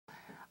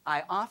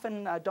I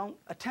often don't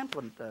attempt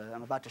what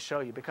I'm about to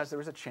show you because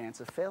there is a chance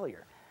of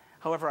failure.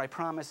 However, I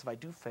promise if I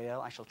do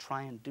fail, I shall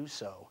try and do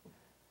so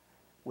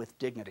with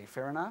dignity.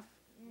 Fair enough?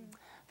 Mm.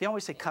 They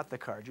always say cut the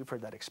cards. You've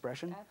heard that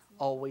expression. Absolutely.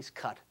 Always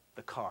cut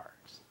the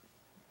cards.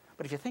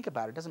 But if you think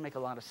about it, it doesn't make a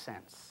lot of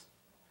sense.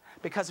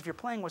 Because if you're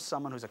playing with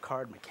someone who's a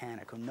card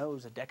mechanic, who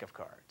knows a deck of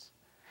cards,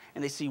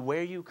 and they see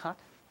where you cut,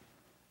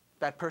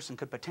 that person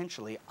could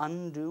potentially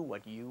undo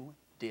what you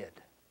did.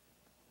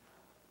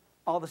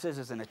 All this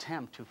is an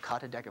attempt to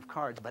cut a deck of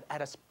cards, but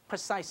at a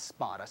precise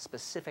spot, a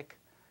specific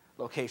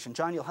location.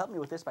 John, you'll help me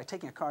with this by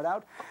taking a card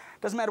out.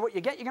 Doesn't matter what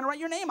you get, you're going to write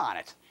your name on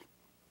it.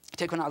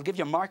 Take one, I'll give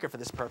you a marker for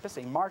this purpose,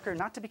 a marker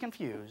not to be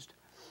confused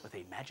with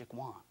a magic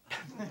wand.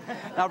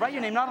 Now write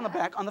your name not on the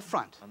back, on the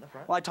front. On the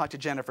front? Well, I talked to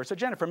Jennifer. So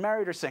Jennifer,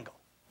 married or single?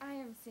 I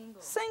am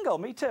single. Single,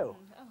 me too.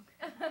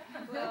 Oh,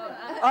 well,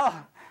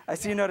 oh, I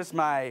see you noticed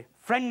my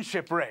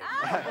friendship ring.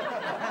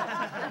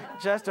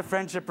 Just a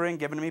friendship ring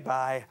given to me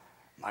by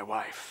my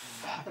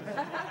wife.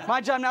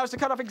 My job now is to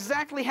cut off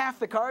exactly half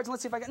the cards. And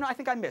let's see if I get, no, I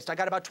think I missed. I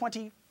got about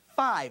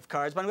 25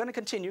 cards, but I'm going to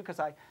continue because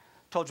I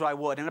told you I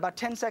would. In about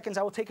 10 seconds,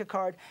 I will take a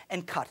card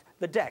and cut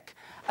the deck.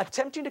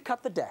 Attempting to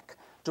cut the deck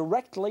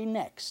directly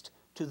next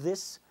to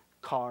this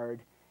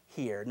card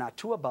here. Not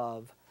two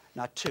above,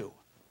 not two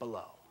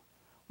below.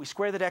 We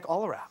square the deck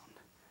all around,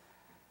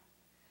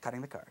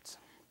 cutting the cards.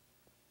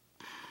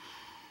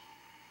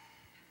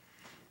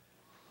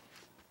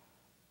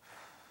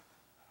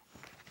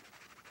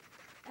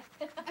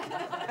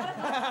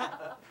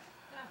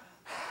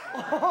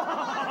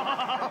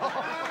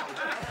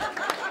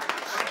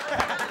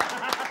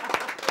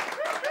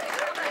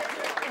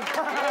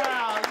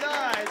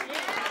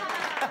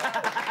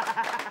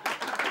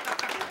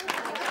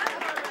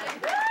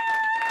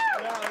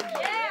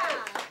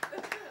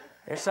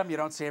 There's something you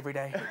don't see every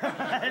day.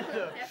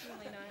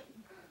 definitely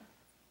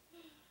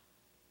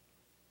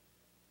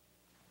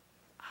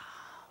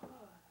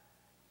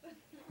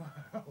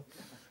not.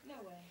 No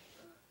way.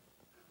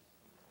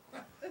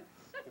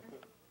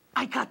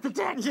 I cut the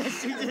deck.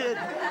 Yes, you did.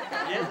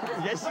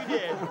 Yes, you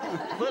did.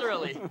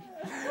 Literally.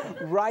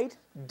 Right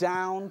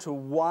down to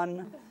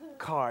one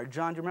card.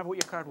 John, do you remember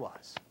what your card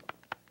was?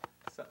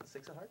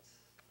 Six of hearts?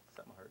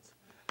 Something of hearts.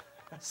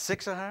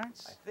 Six of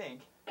hearts? I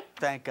think.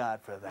 Thank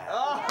God for that.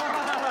 Oh.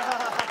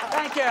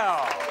 Thank you.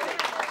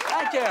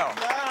 Thank you.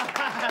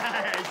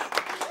 Nice.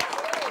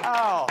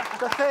 Oh,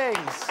 the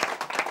things.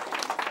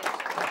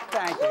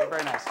 Thank you.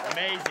 Very nice.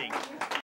 Amazing.